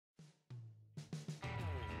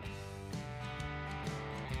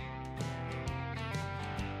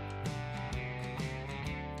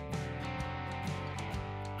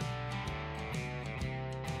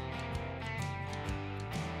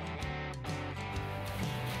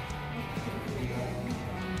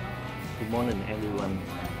morning everyone,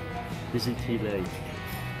 this is Chile.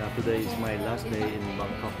 Today is my last day in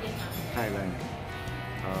Bangkok, Thailand.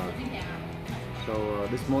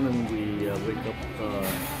 This morning we wake up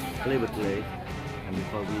a little bit late, and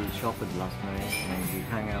before we shopped last night and we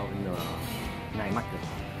hang out in the night market.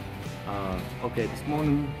 Okay, this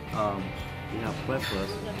morning we have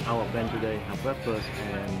breakfast. Our plan today have breakfast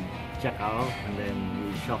and check out, and then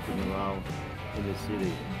we shopping around in the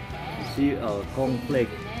city. You see cornflake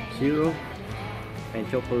syrup and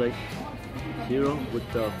chocolate syrup with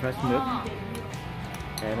fresh milk,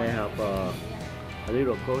 and I have a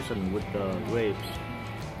little croissant with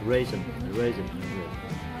raisin,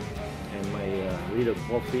 and my little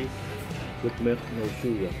coffee with milk, no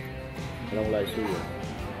sugar. I don't like sugar.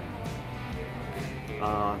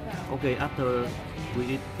 Okay, after we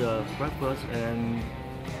eat breakfast and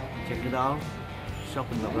check it out,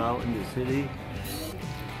 shopping around in the city.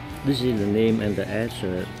 This is the name and the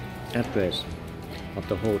address of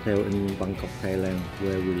the hotel in Bangkok, Thailand,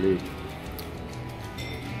 where we live.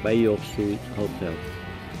 Bangkok Suite Hotel,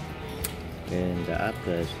 and the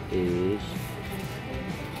address is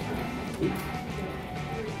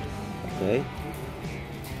okay.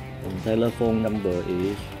 And telephone number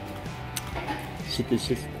is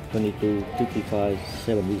 66 22 55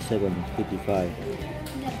 77 55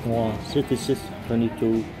 or 66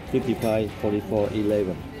 22 55 44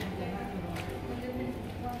 11.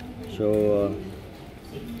 So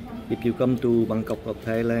if you come to Bangkok of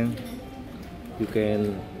Thailand, you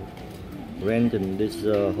can rent in this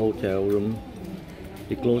hotel room.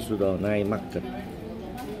 It's close to the night market,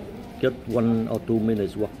 just 1 or 2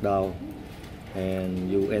 minutes walk down, and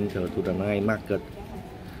you enter to the night market.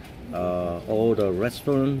 All the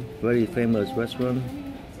restaurant, very famous restaurant.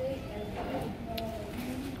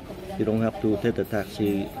 You don't have to take the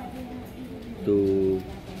taxi to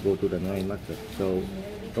go to the night market, so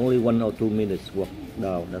only 1 or 2 minutes walk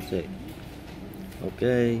down, that's it.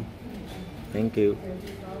 Okay, thank you.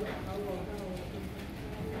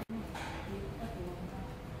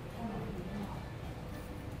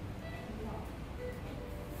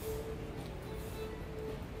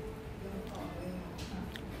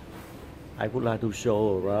 I would like to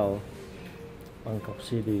show around Bangkok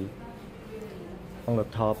City on the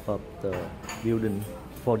top of the building,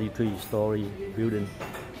 43-story building.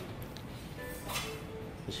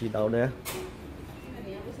 You see down there?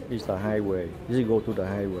 This is the highway. This is go to the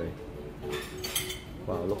highway.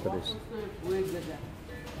 Wow, look at this.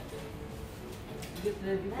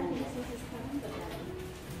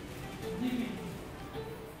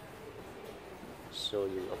 Show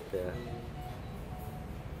you up there.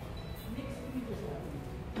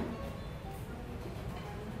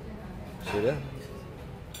 See that?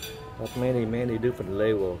 Got many different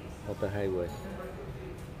levels of the highway.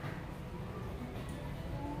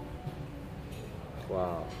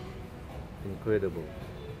 Wow, incredible.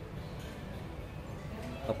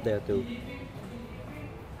 Up there too.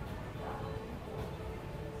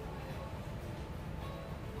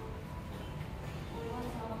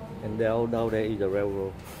 And down there is the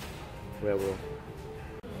railroad.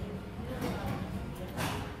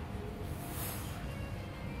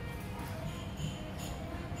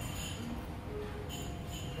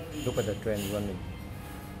 Look at the train running.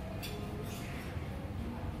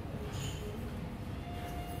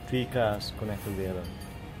 3 cars connect together.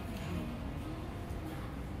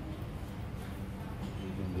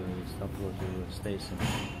 You can stop go to the station.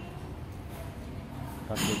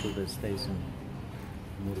 Stop go to the station.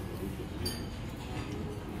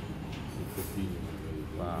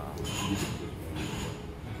 Wow.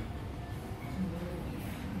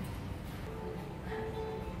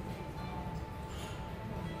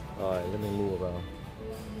 Alright, let me move around.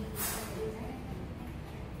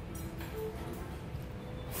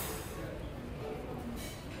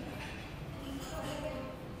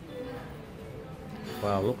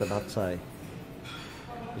 Wow, look at that side.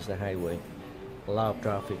 It's the highway. A lot of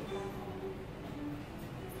traffic.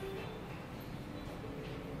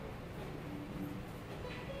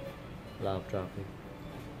 A lot of traffic.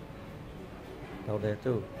 Down there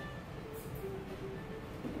too.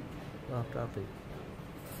 A lot of traffic.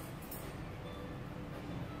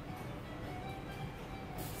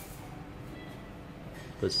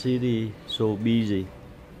 The city so busy.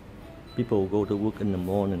 People go to work in the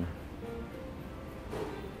morning.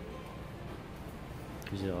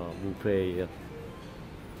 This is a buffet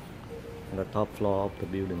on the top floor of the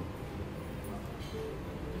building.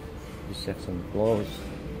 This section closed,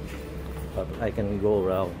 but I can go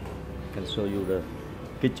around. I can show you the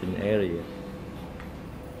kitchen area.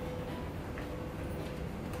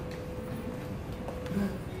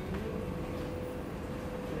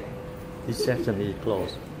 This section is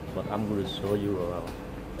closed, but I'm going to show you around.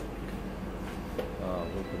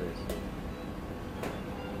 Look at this.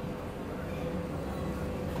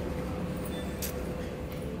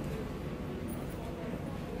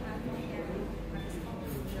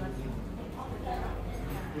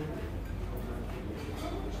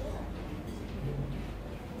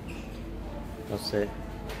 That's it.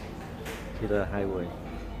 See the highway.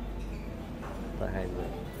 The highway.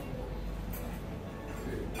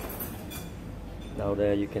 Now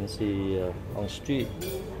there you can see on street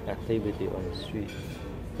activity on the street.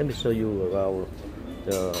 Let me show you around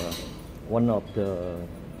the one of the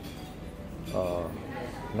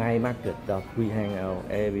night market that we hang out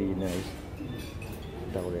every night.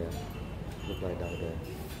 Down there, look like down there.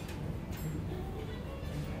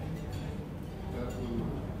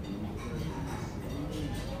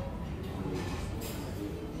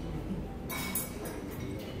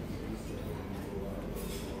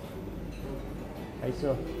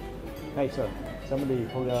 Hey sir, somebody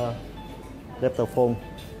left the phone.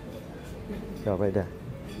 Go right there.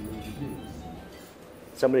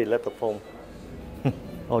 Somebody left the phone.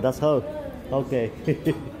 Oh, that's her. Okay.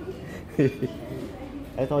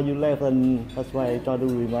 I thought you left, and that's why I tried to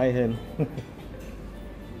remind him.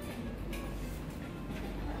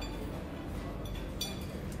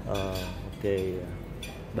 Okay,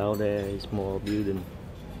 down there is more building.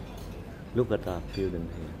 Look at that building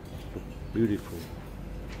here. Look beautiful.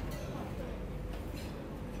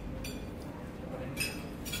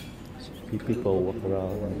 People walk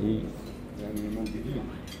around and eat.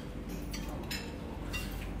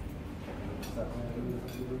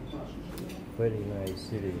 Very nice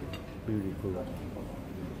city, beautiful.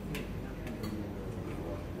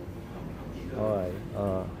 Alright,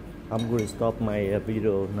 I'm going to stop my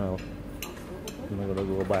video now. I'm going to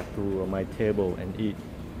go back to my table and eat.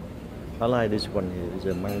 I like this one here, it's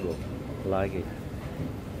a mango. I like it.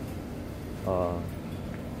 And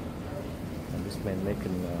this man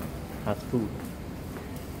making hot food.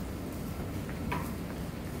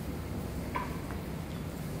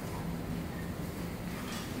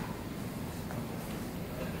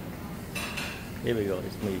 Here we go,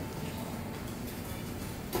 it's me.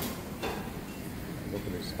 Look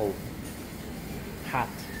at this whole hot.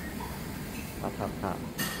 Hot.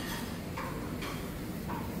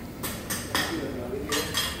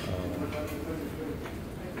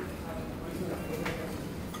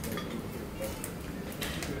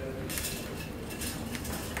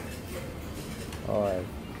 Alright,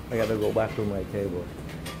 I gotta go back to my table.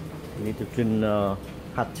 I need to drink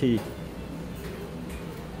hot tea.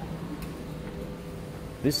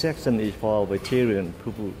 This section is for vegetarian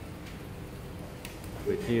food.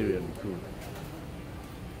 Vegetarian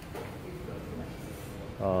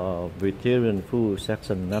food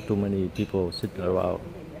section. Not too many people sit around,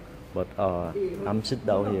 but I'm sit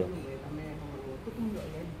down here.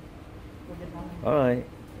 All right,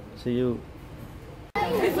 see you.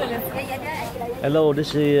 Hello,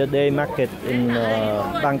 this is a day market in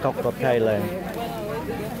Bangkok of Thailand.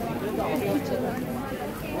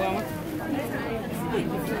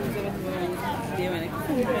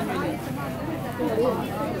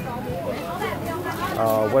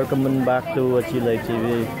 Welcome back to Chile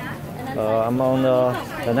TV. I'm on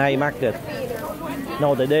the night market.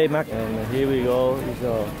 No, the day market. And here we go. It's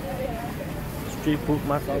a street food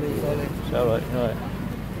market. Sorry.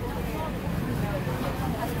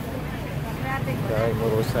 Okay,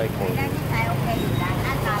 motorcycle.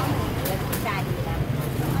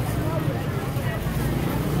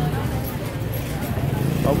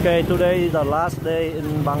 Okay, today is the last day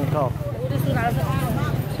in Bangkok.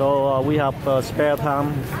 So we have spare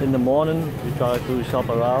time in the morning. We try to shop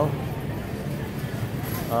around.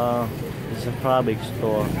 It's a fabric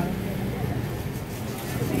store.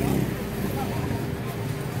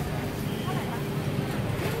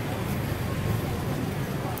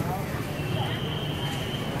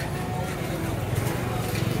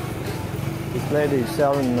 This lady is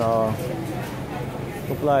selling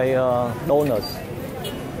look like donuts,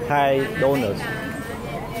 Thai donuts.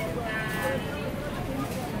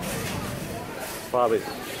 Fabric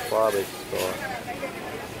store.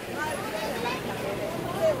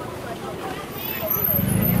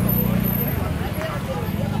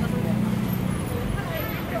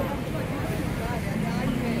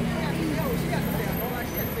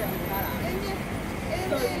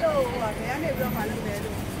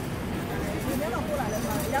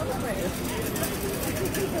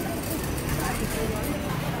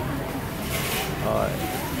 All right.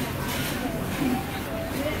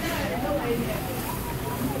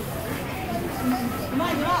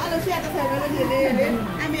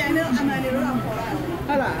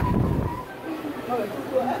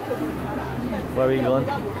 Where are we going?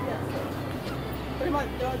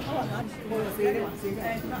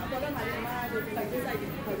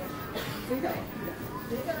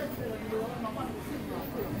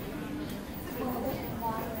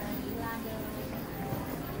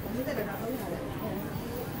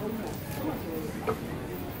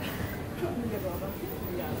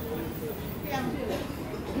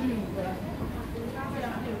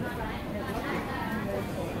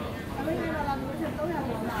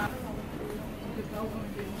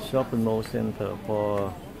 Shopping mall center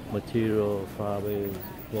for material, fabric,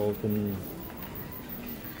 clothing.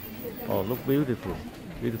 Oh, look beautiful,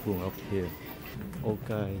 beautiful up here.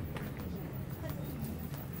 Okay,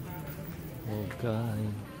 okay.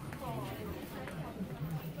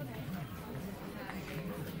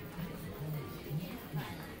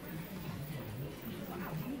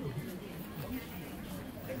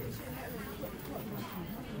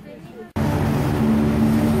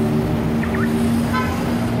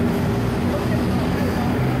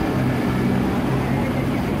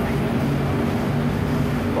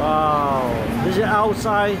 Wow, this is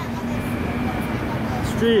outside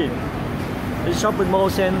street. This shopping mall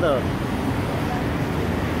center.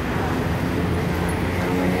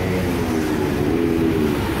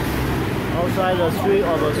 Outside the street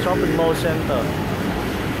of the shopping mall center.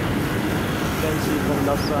 You can see from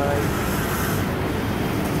that side.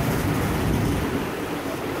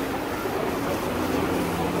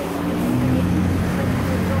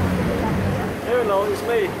 Hello, it's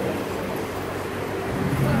me.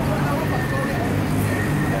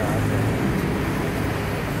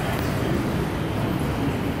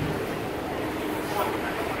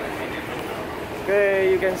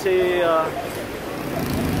 Okay, you can see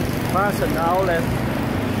fashion outlet.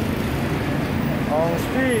 On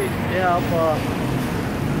street, they have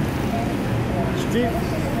street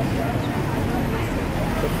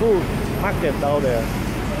the food market down there.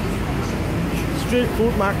 Street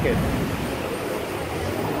food market.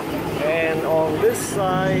 And on this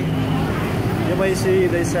side, you may see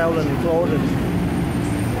they selling clothing.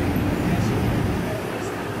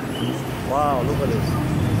 Wow, look at this.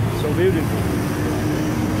 So beautiful.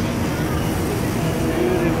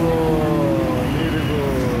 Beautiful, beautiful.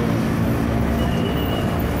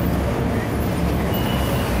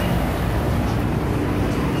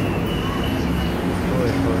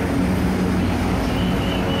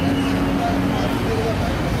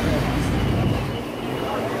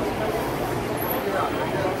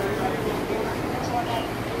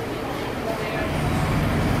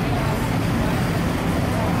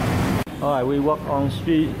 Alright, we walk on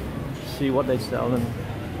street, see what they selling.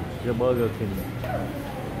 The Burger King.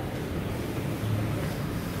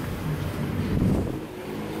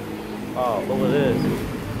 Oh, look at this.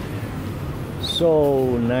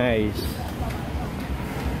 So nice.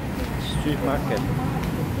 Street market.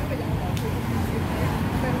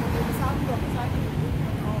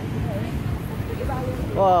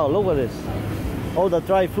 Wow, look at this. All the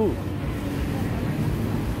dry food.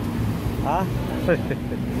 Huh?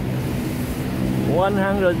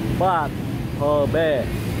 100 baht per bear.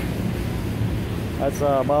 That's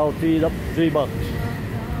about $3 bucks.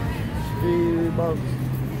 $3 bucks.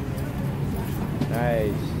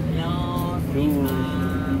 Nice.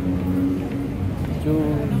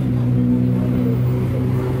 Juice.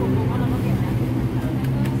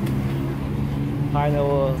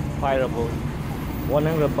 Pineapple.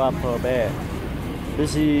 100 baht per bear.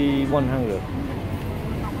 This is 100.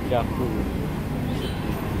 Yeah, food.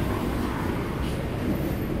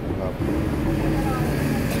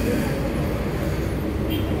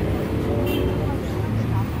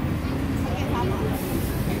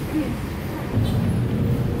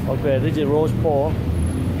 Okay, this is roast pork.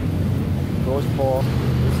 Roast pork.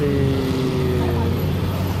 This is...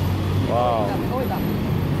 Wow.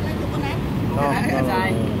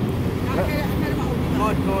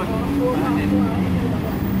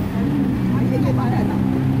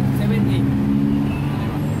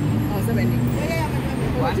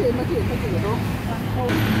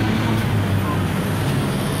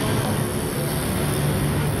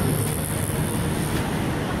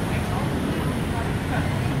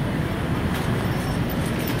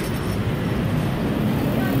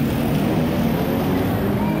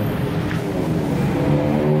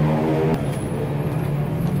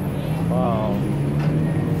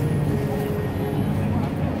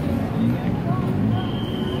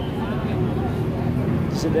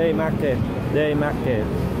 It's a day market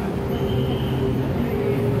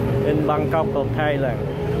in Bangkok of Thailand.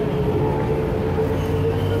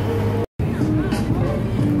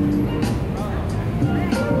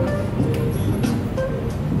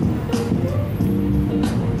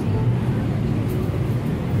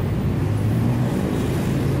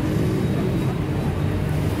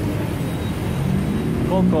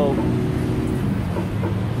 Bangkok.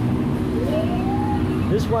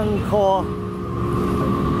 This one called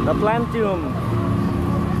the Plantium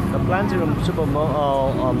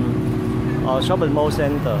shopping mall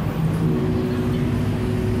center.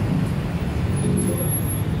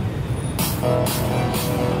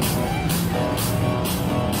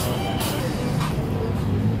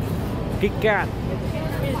 Kit Kat.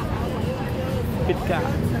 Kit Kat.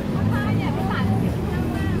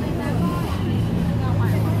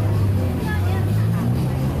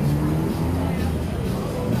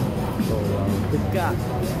 So, Kit Kat.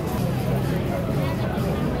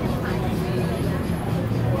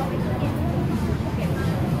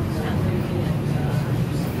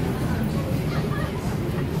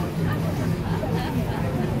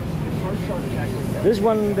 This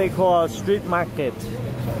one they call street market.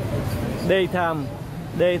 Daytime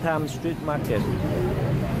street market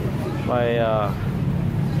by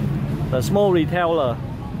the small retailer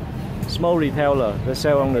they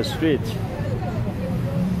sell on the street.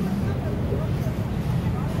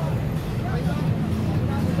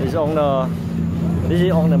 This is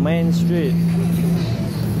on the main street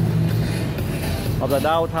of the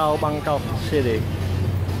downtown Bangkok city.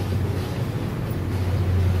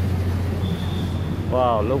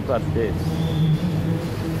 Wow, look at this.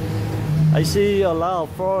 I see a lot of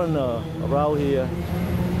foreigners around here,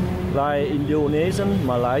 like Indonesian,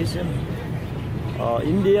 Malaysian,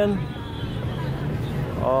 Indian,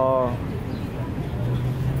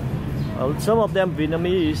 some of them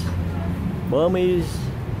Vietnamese, Burmese,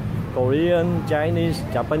 Korean, Chinese,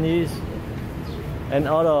 Japanese, and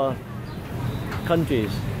other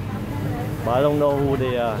countries. But I don't know who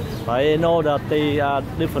they are. But I know that they are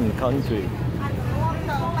different countries.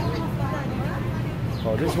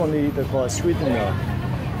 Oh, this one is called sweetener.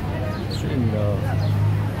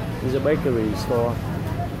 It's a bakery store.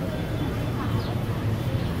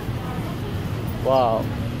 Wow.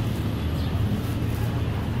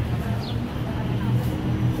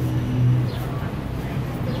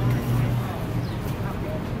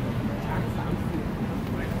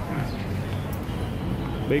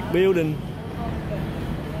 Big building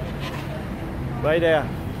right there,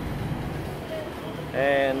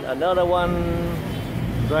 and another one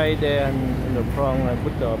right there in the front. I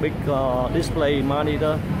put a big display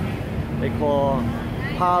monitor. They call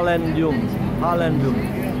Thailand,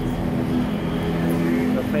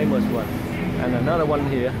 the famous one, and another one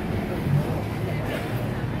here.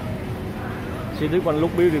 See, this one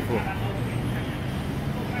look beautiful.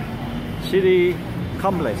 City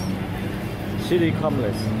complex.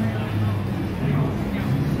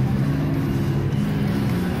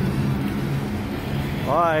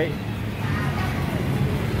 All right.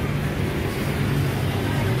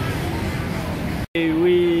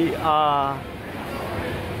 We are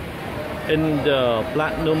in the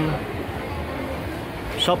Platinum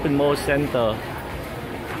shopping mall center.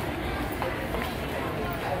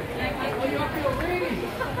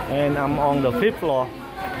 And I'm on the 5th floor.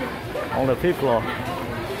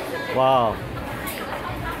 Wow.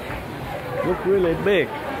 Look really big.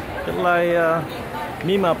 Just like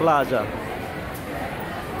Myanmar Plaza.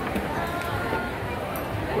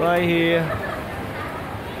 Right here.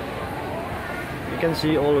 You can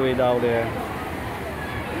see all the way down there.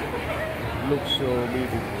 Looks so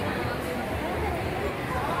beautiful.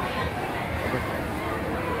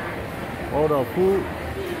 All the food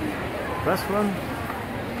restaurant.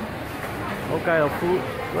 All kind of food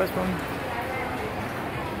restaurant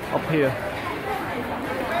up here.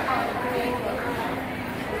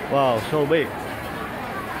 Wow, so big.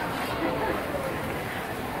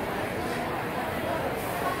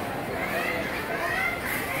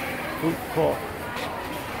 Food court.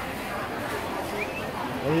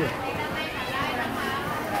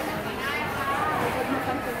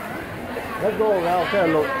 Let's go around, take a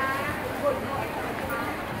look.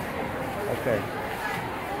 Okay.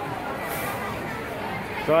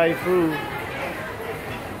 Drive through.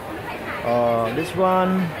 This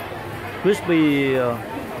one, crispy.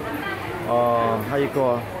 How you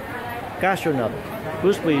call? Cashew nut.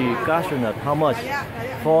 Crispy cashew nut. How much?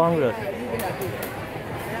 400.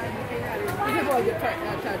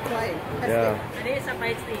 Yeah.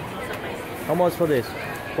 How much for this?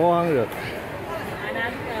 400.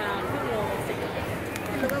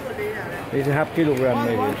 This is half kilogram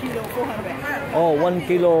maybe. 1 kilo 400. Oh, 1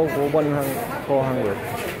 kilo for 400.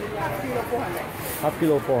 Half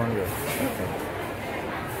kilo 400. Okay.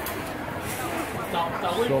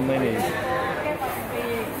 So many.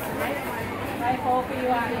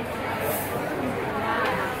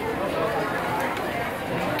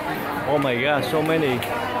 Oh my God, so many.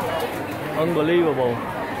 Unbelievable.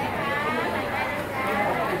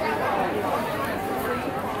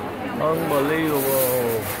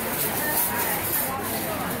 Unbelievable.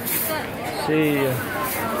 See,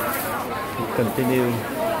 continue.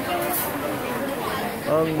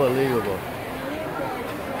 Unbelievable.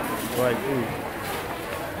 Right.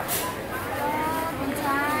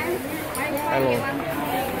 Hello.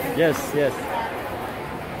 Yes, yes.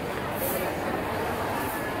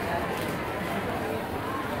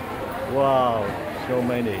 Wow, so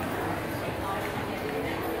many.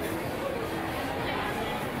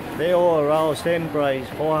 They all around same price,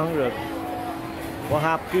 400 for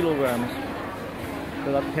half kilograms.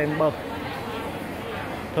 So that's 10 bucks.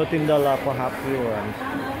 $13 for half kilograms.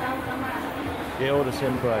 They all the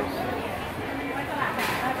same price.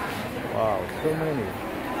 Wow, so many.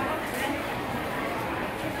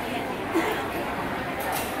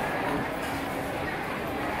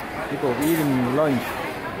 People eating lunch.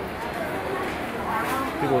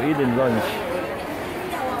 People eating lunch.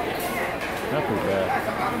 Not too bad.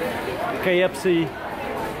 KFC.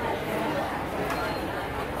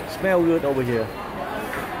 Smell good over here.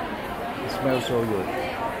 It smells so good.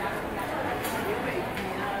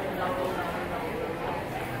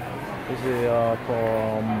 This is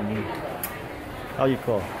from, how you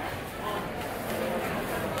call?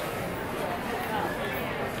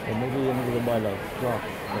 Or maybe I'm going to buy the clock.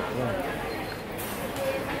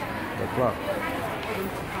 The clock.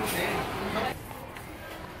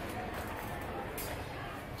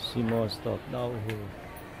 See more stuff down here.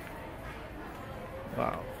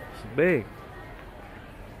 Wow, it's big.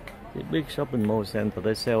 It's a big shopping mall center.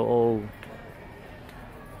 They sell all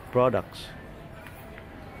products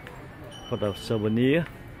for the souvenir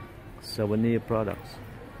products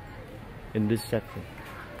in this section.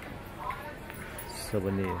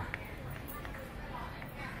 Souvenir.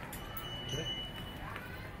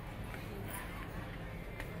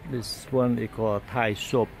 This one is called Thai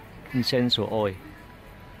soap, essential oil.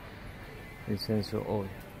 Essential oil.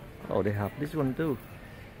 Oh, they have this one too.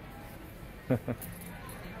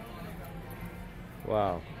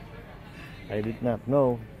 Wow, I did not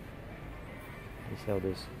know they sell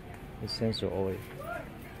this essential oil.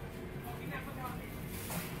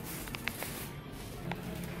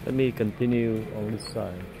 Let me continue on this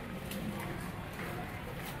side.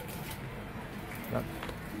 Not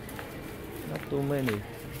too many.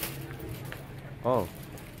 Oh,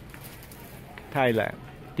 Thailand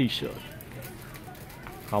t-shirt.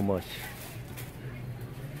 How much?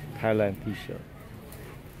 Thailand t-shirt.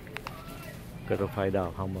 Gotta find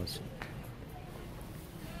out how much.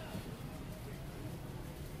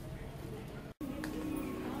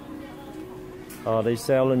 They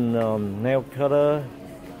selling nail cutter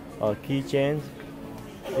keychains.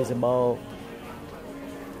 It's about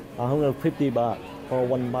 150 baht for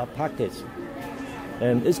one package,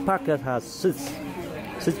 and each packet has six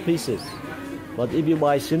pieces. But if you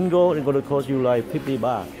buy single, it's gonna cost you like 50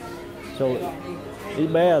 baht. So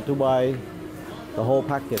it's better to buy the whole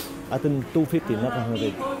packet. I think 250, not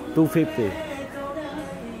 100. 250.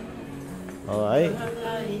 All right.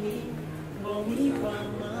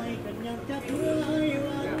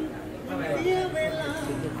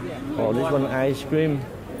 Oh, this one ice cream.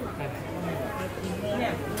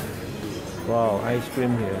 Wow, ice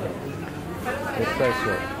cream here. It's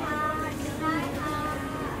special.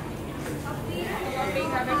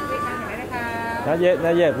 Not yet,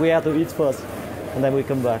 not yet. We have to eat first, and then we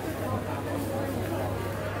come back.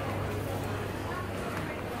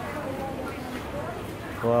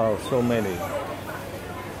 Wow, so many.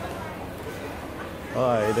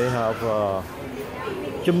 Alright, they have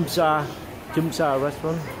Chumsa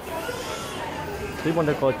restaurant. This one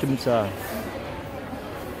they call Chumsa.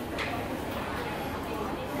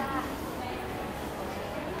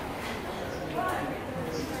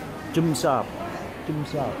 Chumsa.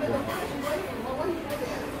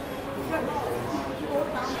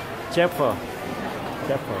 Jeffer.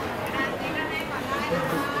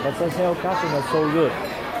 But the sale cutting is so good.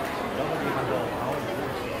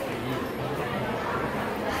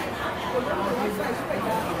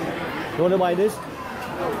 You want to buy this?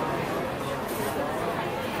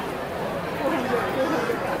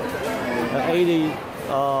 80.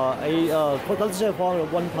 Let's say for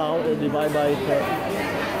 1 pound divided by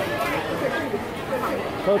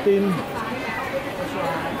 13.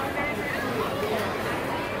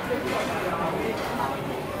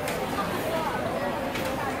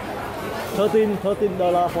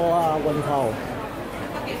 $13 for 1 pound.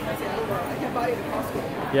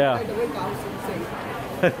 Yeah.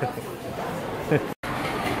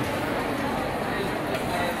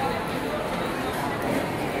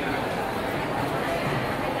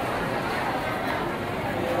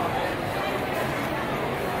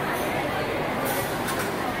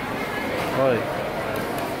 Sorry.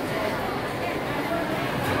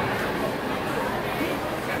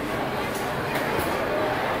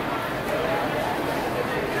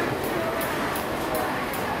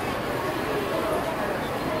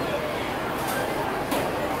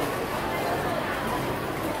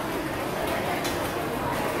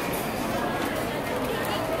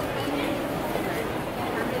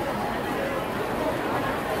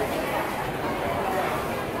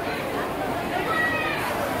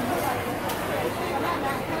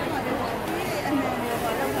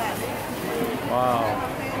 Wow.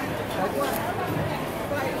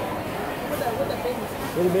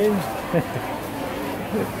 What do you mean?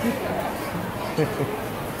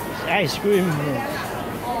 Ice cream.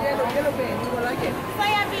 Yellow bean, you will like it?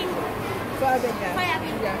 Soya bean. Soya bean, yeah. Soya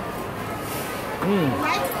bean. Yeah.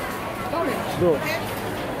 Right? It's Good.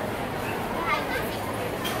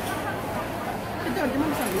 Cái chỗ chúng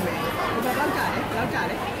mìnhสั่งgì vậy? Một bao chả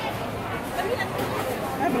đấy.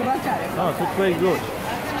 Một bao chả đấy. Oh, it's very good.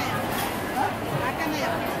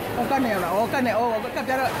 Con này là con này cặp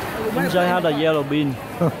ra rồi. Inside had a yellow bean.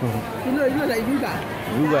 Nó là gì cả?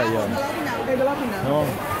 You got it. Đây là cái nào? No.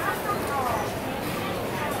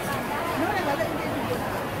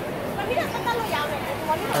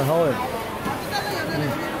 Hold it.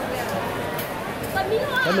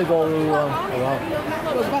 Let me go around.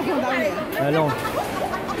 I know.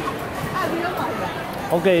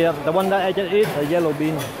 Okay, the one that I just ate, the yellow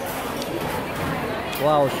bean.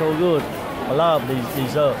 Wow, so good. I love the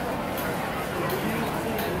dessert.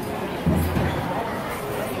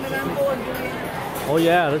 Oh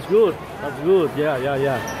yeah, that's good. That's good. Yeah.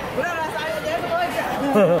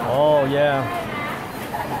 Oh yeah.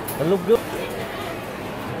 It look good.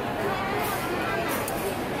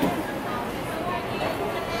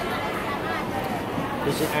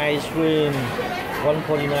 This is ice cream,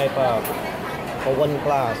 149 baht for one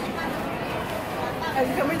glass.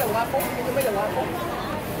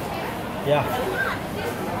 Yeah.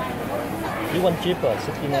 You want cheaper,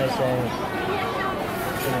 69 cents.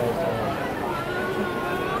 69 cents.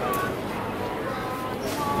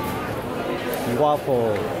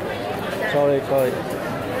 Waffle. Sorry.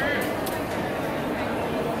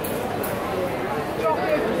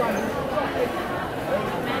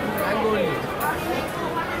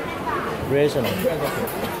 Raisin.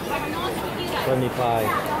 25.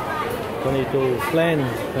 22. Plain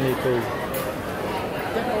 22.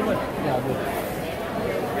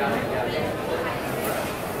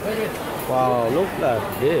 Wow, look at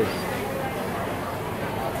this.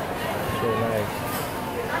 So nice.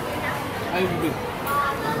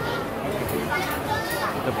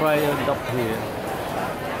 The price is up here.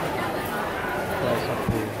 Price up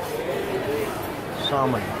here.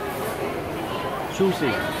 Salmon.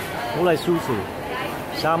 Sushi. More like sushi.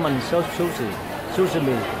 Salmon sushi. Sushi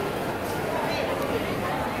meat.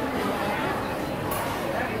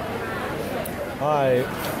 Hi.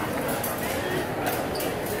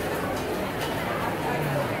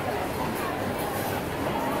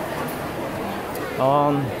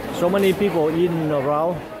 So many people in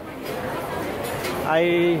around.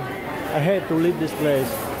 I hate to leave this place,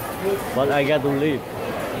 but I got to leave.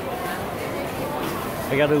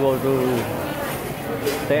 I got to go to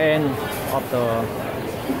the end of the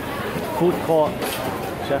food court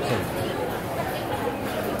section.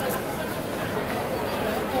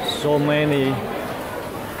 So many.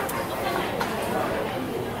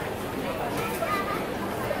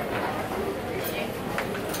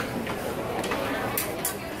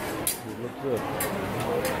 Good.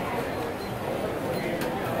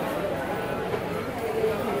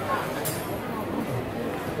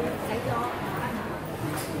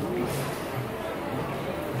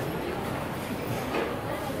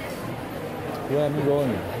 Where am I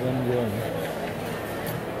going?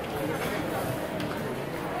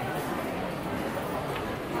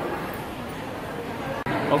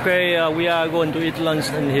 Okay, we are going to eat lunch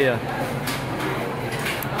in here.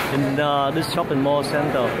 In this shopping mall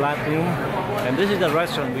center, Platinum, and this is the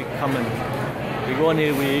restaurant we come in. We go in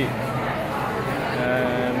here, we eat,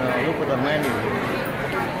 and look at the menu.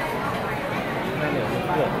 Menu,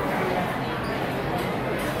 good.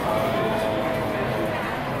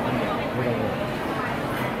 We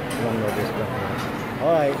don't know this stuff.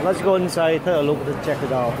 All right, let's go inside, take a look, check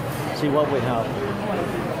it out, see what we have.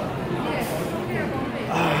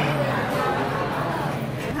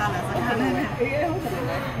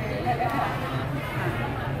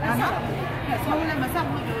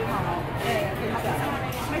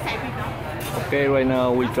 Okay, right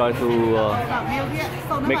now we try to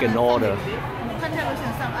make an order.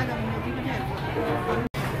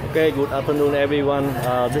 Okay, good afternoon everyone.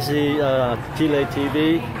 This is Chile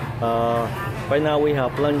TV. Right now we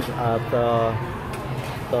have lunch at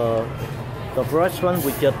the restaurant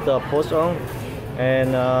we just post on,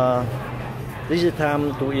 and this is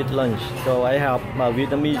time to eat lunch. So I have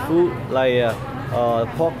Vietnamese food like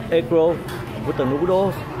pork egg roll with the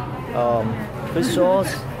noodles, fish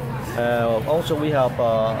sauce. Also we have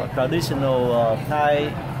traditional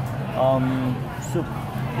Thai soup.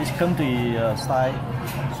 This country style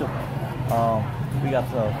soup. We got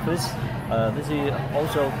fish. This is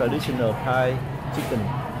also traditional Thai chicken,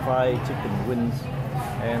 fried chicken wings,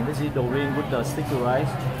 and this is the wing with the sticky rice.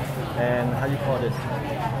 And how you call this?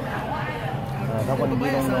 That one we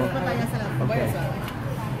don't know. Okay.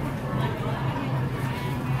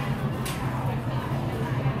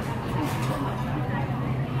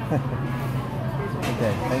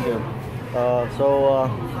 Okay, thank you.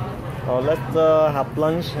 Let's have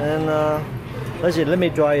lunch, and let's see. Let me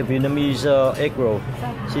try Vietnamese egg roll.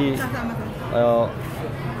 See,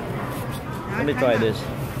 let me try this.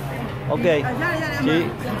 Okay. See,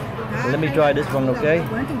 let me try this one. Okay.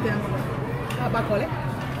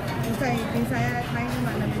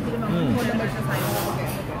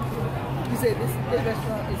 You say this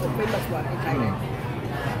restaurant is a famous one in Thailand.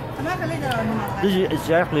 This is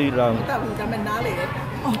exactly the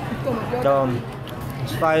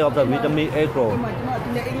style of the Vietnamese egg roll.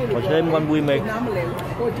 The same one we make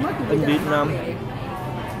in Vietnam.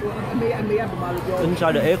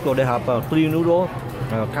 Inside the egg roll they have clean noodle,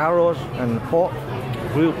 carrots and pork,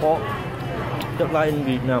 grilled pork, just like in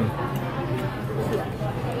Vietnam.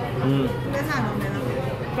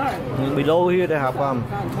 Below here they have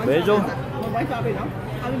basil.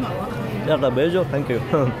 That's the basil, thank you.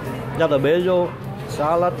 That's the basil,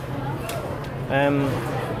 salad, and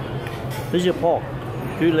this is pork,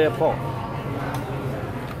 3-layer pork.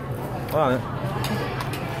 Alright.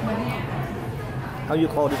 How you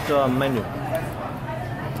call this menu?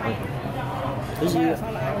 This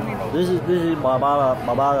is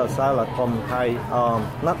baba salad from Thai.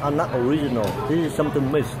 Not original. This is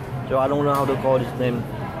something mixed. So I don't know how to call this name,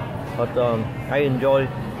 but I enjoy.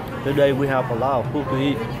 Today we have a lot of food to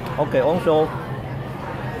eat. Okay, also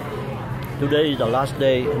today is the last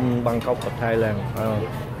day in Bangkok, Thailand.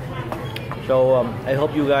 So I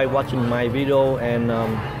hope you guys watching my video, and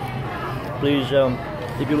please,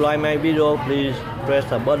 if you like my video, please press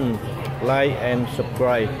the button like and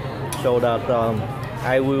subscribe, so that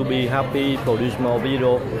I will be happy to produce more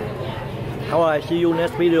video. Alright, see you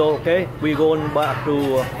next video. Okay, we're going back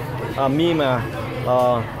to Myanmar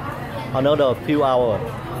another few hours,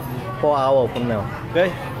 4 hours from now.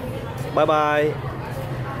 Okay, bye bye.